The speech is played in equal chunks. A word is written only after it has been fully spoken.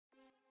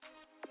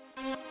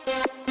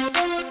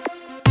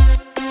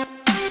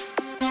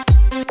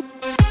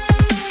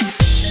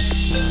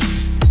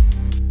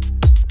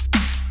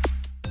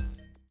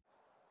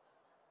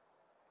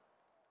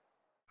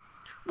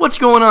What's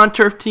going on,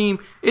 Turf Team?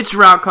 It's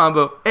Route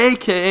Combo,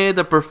 aka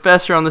the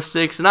Professor on the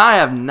Sticks, and I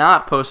have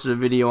not posted a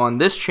video on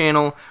this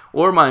channel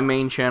or my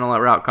main channel at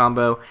Route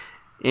Combo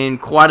in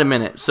quite a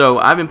minute. So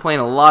I've been playing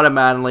a lot of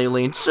Madden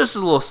lately, and just a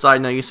little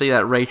side note, you see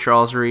that Ray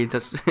Charles read,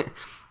 that's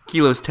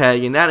Kilo's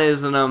tag, and that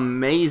is an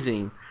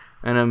amazing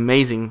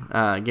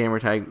gamer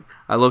tag.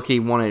 I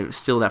low-key want to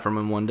steal that from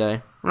him one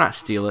day. Well, not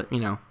steal it,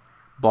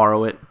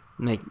 borrow it,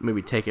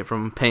 maybe take it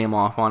from him, pay him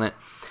off on it.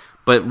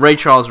 But Ray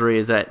Charles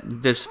Reed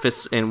just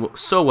fits in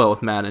so well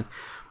with Madden.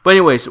 But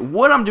anyways,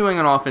 what I'm doing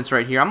on offense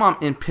right here, I'm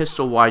in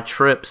pistol wide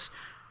trips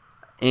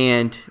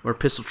or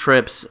pistol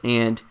trips,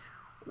 and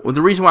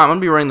the reason why I'm going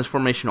to be running this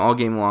formation all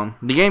game long.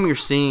 The game you're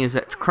seeing is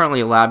currently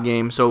a lab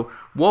game. So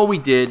what we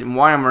did and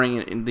why I'm running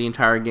it in the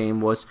entire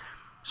game was,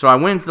 so I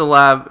went into the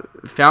lab,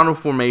 found a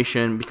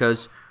formation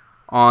because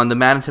on the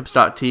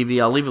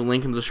MaddenTips.tv, I'll leave a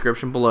link in the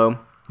description below.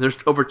 There's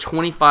over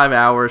 25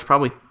 hours,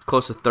 probably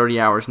close to 30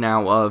 hours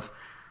now of,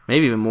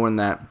 maybe even more than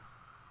that,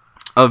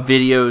 of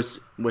videos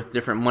with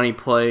different money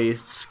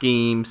plays,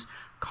 schemes,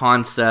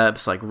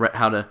 concepts, like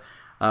how to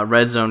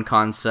red zone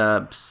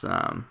concepts,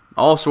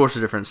 all sorts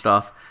of different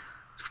stuff.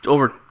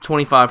 Over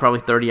 25,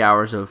 probably 30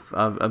 hours of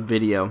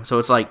video. So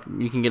it's like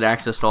you can get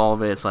access to all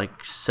of it. It's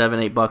like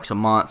 $7-8 a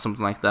month,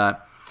 something like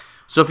that.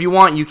 So if you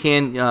want, you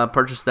can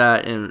purchase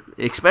that, and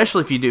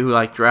especially if you do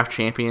like draft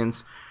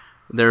champions,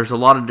 there's a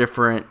lot of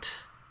different.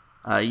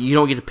 You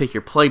don't get to pick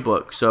your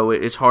playbook, so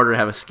it's harder to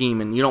have a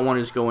scheme, and you don't want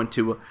to just go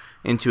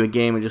into a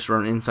game and just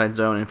run inside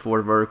zone and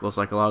forward verticals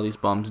like a lot of these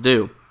bums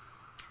do.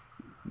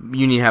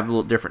 You need to have a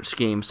little different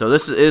scheme. So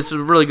this is a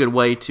really good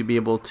way to be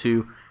able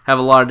to have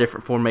a lot of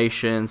different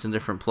formations and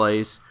different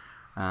plays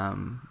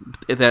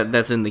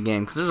that's in the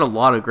game, because there's a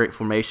lot of great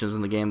formations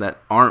in the game that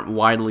aren't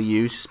widely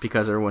used just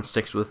because everyone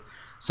sticks with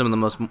some of the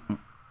most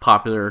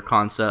popular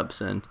concepts,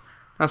 and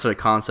not sort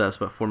of concepts,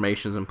 but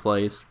formations and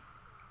plays.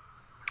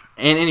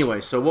 And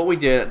anyway, so what we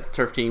did at the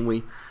Turf Team,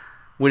 we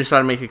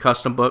decided to make a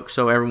custom book.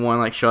 So everyone,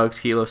 like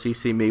Shugs, Kilo,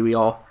 CC, me, we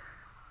all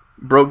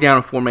broke down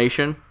a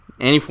formation,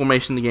 any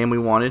formation in the game we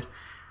wanted.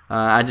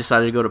 I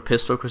decided to go to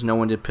pistol because no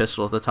one did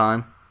pistol at the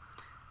time.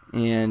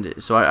 And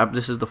so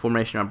this is the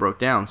formation I broke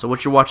down. So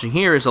what you're watching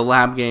here is a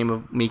lab game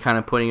of me kind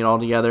of putting it all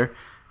together.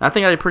 And I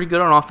think I did pretty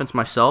good on offense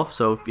myself,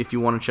 so if you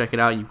want to check it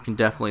out, you can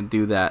definitely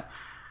do that.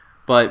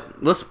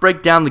 But let's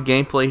break down the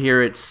gameplay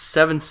here. It's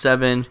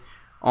 7-7.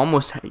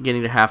 Almost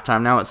getting to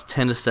halftime. Now it's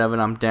 10-7.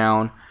 I'm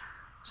down,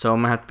 so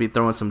I'm gonna have to be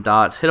throwing some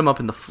dots. Hit him up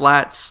in the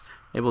flats.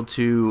 Able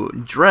to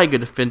drag a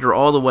defender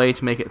all the way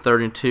to make it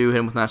 3rd and 2. Hit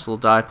him with a nice little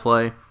dive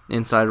play,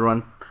 inside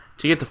run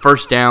to get the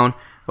first down,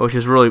 which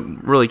is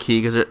really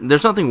key because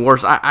there's nothing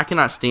worse. I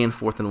cannot stand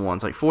 4th and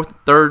 1s. Like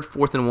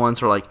 4th and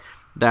 1s are like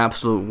the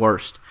absolute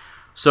worst.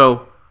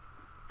 So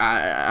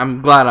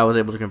I'm glad I was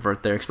able to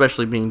convert there,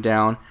 especially being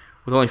down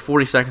with only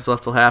 40 seconds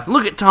left till half.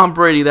 Look at Tom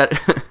Brady. That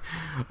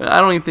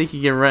I don't even think he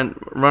can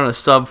run a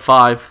sub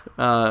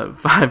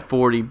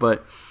 540,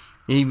 but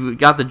he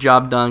got the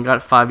job done,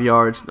 got 5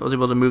 yards, was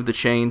able to move the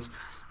chains.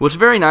 What's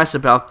very nice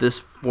about this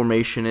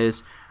formation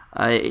is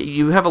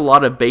you have a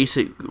lot of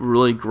basic,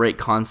 really great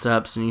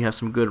concepts, and you have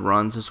some good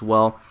runs as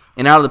well.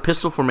 And out of the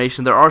pistol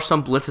formation, there are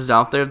some blitzes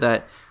out there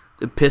that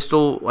the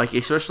pistol, like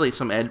especially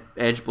some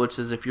edge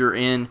blitzes, if you're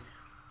in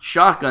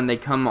shotgun, they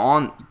come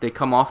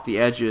off the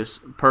edges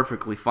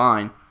perfectly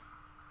fine.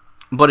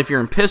 But if you're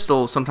in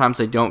pistol, sometimes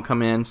they don't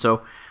come in.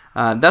 So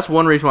that's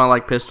one reason why I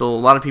like pistol.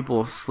 A lot of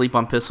people sleep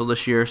on pistol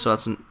this year, so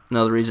that's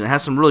another reason. It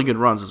has some really good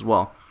runs as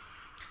well.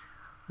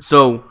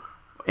 So,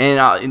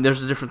 and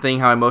there's a different thing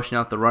how I motion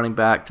out the running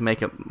back to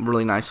make a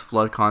really nice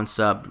flood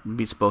concept.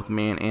 Beats both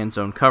man and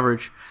zone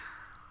coverage.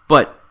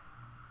 But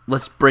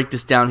let's break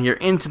this down here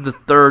into the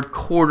third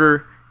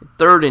quarter.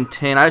 3rd and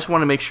 10. I just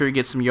want to make sure you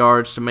get some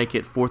yards to make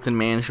it 4th and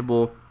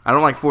manageable. I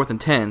don't like 4th and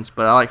 10s,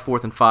 but I like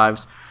 4th and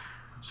 5s.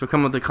 So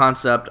come with the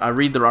concept. I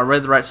read the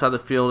right side of the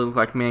field. It looked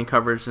like man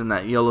coverage in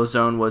that yellow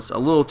zone was a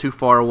little too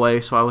far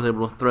away, so I was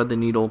able to thread the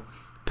needle,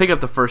 pick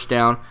up the first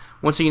down.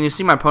 Once again, you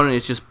see my opponent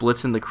is just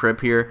blitzing the crib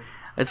here.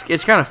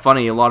 It's kind of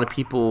funny. A lot of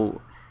people,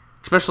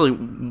 especially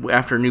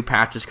after new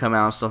patches come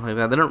out and stuff like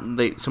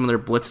that, some of their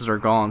blitzes are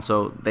gone,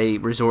 so they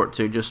resort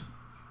to just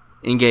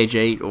engage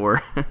 8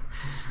 or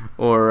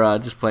or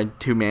just play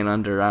 2-man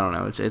under. I don't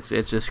know.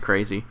 It's just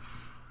crazy.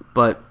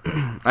 But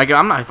like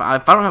if I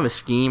don't have a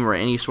scheme or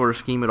any sort of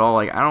scheme at all,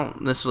 like I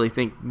don't necessarily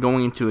think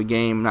going into a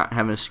game not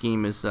having a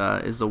scheme is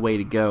the way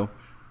to go.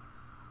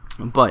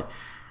 But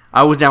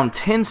I was down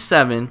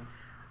 10-7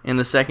 in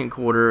the second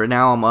quarter, and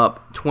now I'm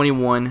up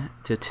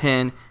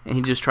 21-10, and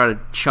he just tried to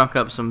chunk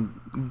up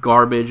some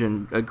garbage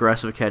and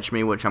aggressive catch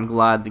me, which I'm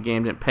glad the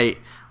game didn't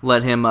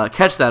let him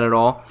catch that at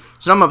all.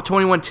 So I'm up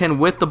 21-10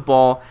 with the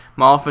ball.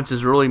 My offense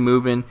is really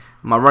moving.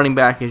 My running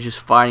back is just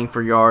fighting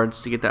for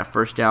yards to get that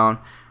first down.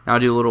 Now I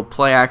do a little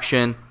play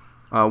action,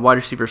 wide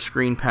receiver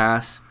screen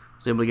pass.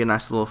 Was able to get a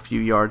nice little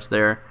few yards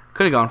there.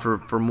 Could have gone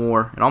for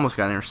more, and almost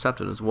got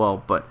intercepted as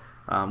well. But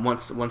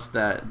once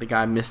the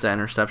guy missed that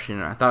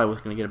interception, I thought I was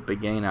going to get a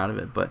big gain out of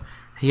it, but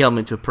he held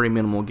me to a pretty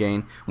minimal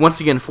gain. Once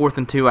again, 4th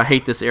and 2. I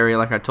hate this area,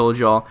 like I told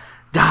y'all.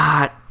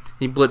 Dot.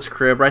 He blitzed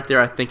crib right there.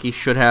 I think he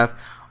should have.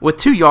 With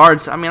 2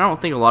 yards, I mean, I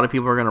don't think a lot of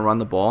people are going to run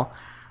the ball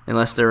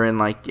unless they're in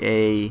like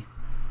an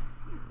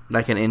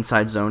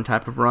inside zone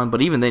type of run.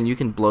 But even then, you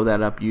can blow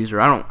that up user.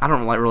 I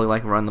don't really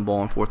like running the ball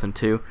on 4th and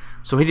 2.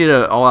 So he did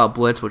an all-out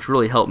blitz, which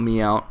really helped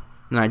me out.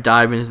 And I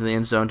dive into the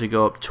end zone to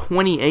go up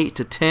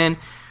 28-10.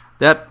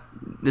 That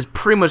is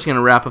pretty much going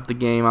to wrap up the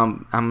game.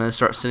 I'm going to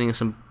start sending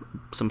some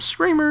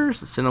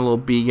screamers, send a little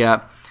B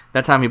gap.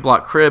 That time he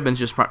blocked crib and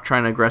just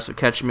trying to aggressive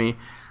catch me.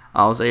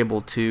 I was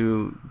able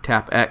to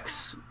tap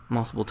X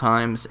multiple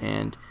times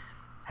and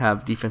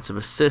have defensive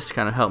assist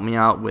kind of help me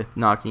out with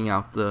knocking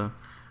out the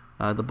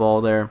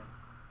ball there.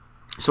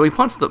 So he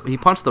punched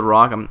the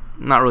rock. I'm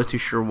not really too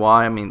sure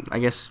why. I mean, I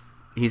guess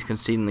he's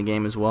conceding the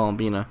game as well and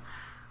being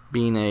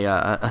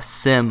a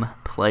sim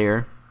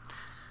player.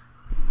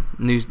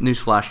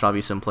 Newsflash to all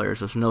you sim players: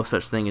 there's no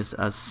such thing as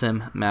a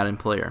sim Madden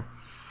player.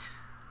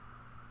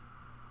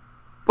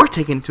 We're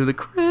taking it to the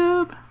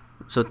crib.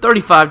 So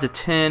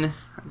 35-10.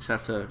 I just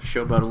have to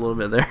showboat a little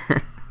bit there.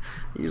 I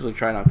usually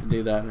try not to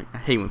do that. I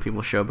hate when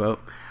people showboat.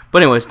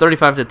 But anyways,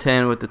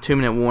 35-10 with the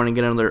 2-minute warning.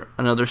 Get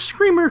another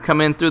screamer.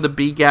 Come in through the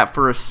B gap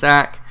for a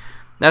sack.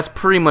 That's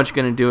pretty much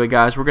going to do it,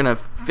 guys. We're going to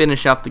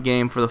finish out the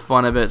game for the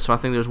fun of it. So I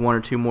think there's 1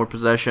 or 2 more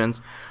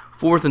possessions.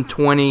 4th and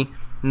 20.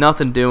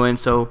 Nothing doing.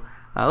 So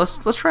let's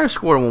try to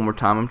score one more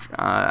time.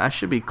 I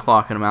should be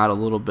clocking them out a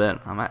little bit.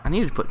 I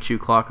need to put chew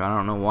clock on. I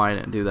don't know why I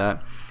didn't do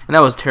that. And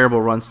that was a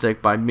terrible run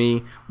stick by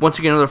me. Once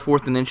again, another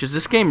 4th and inches.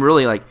 This game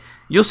really, like,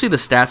 you'll see the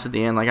stats at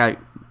the end. Like,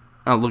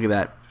 oh, look at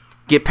that.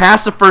 Get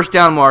past the first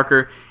down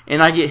marker,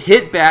 and I get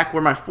hit back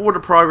where my forward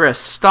of progress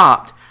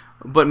stopped,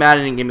 but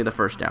Madden didn't give me the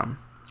first down.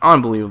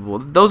 Unbelievable.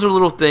 Those are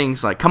little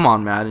things like, come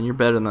on, Madden, you're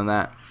better than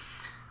that.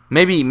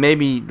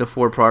 Maybe the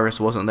forward progress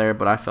wasn't there,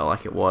 but I felt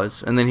like it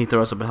was. And then he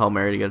throws up a Hail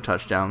Mary to get a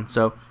touchdown.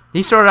 So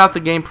he started out the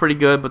game pretty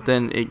good, but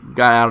then it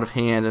got out of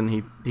hand, and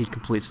he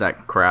completes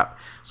that crap.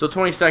 So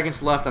 20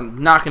 seconds left.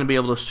 I'm not going to be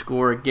able to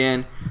score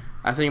again.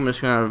 I think I'm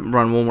just going to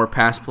run one more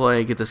pass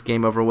play, get this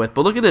game over with.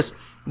 But look at this.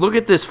 Look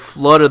at this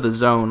flood of the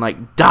zone.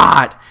 Like,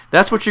 dot.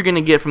 That's what you're going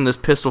to get from this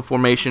pistol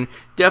formation.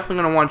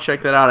 Definitely going to want to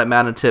check that out at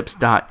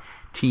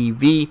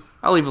MaddenTips.tv.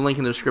 I'll leave a link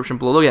in the description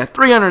below. Look at that.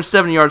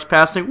 370 yards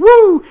passing.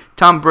 Woo!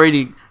 Tom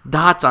Brady.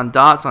 Dots on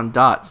dots on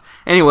dots.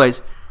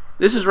 Anyways,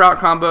 this is Route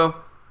Combo.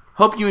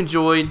 Hope you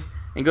enjoyed.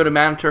 And go to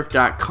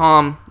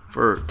MaddenTurf.com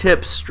for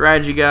tips,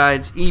 strategy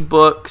guides,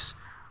 ebooks,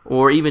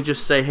 or even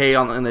just say hey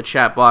in the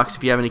chat box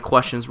if you have any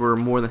questions. We're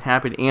more than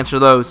happy to answer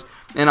those.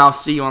 And I'll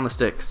see you on the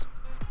sticks.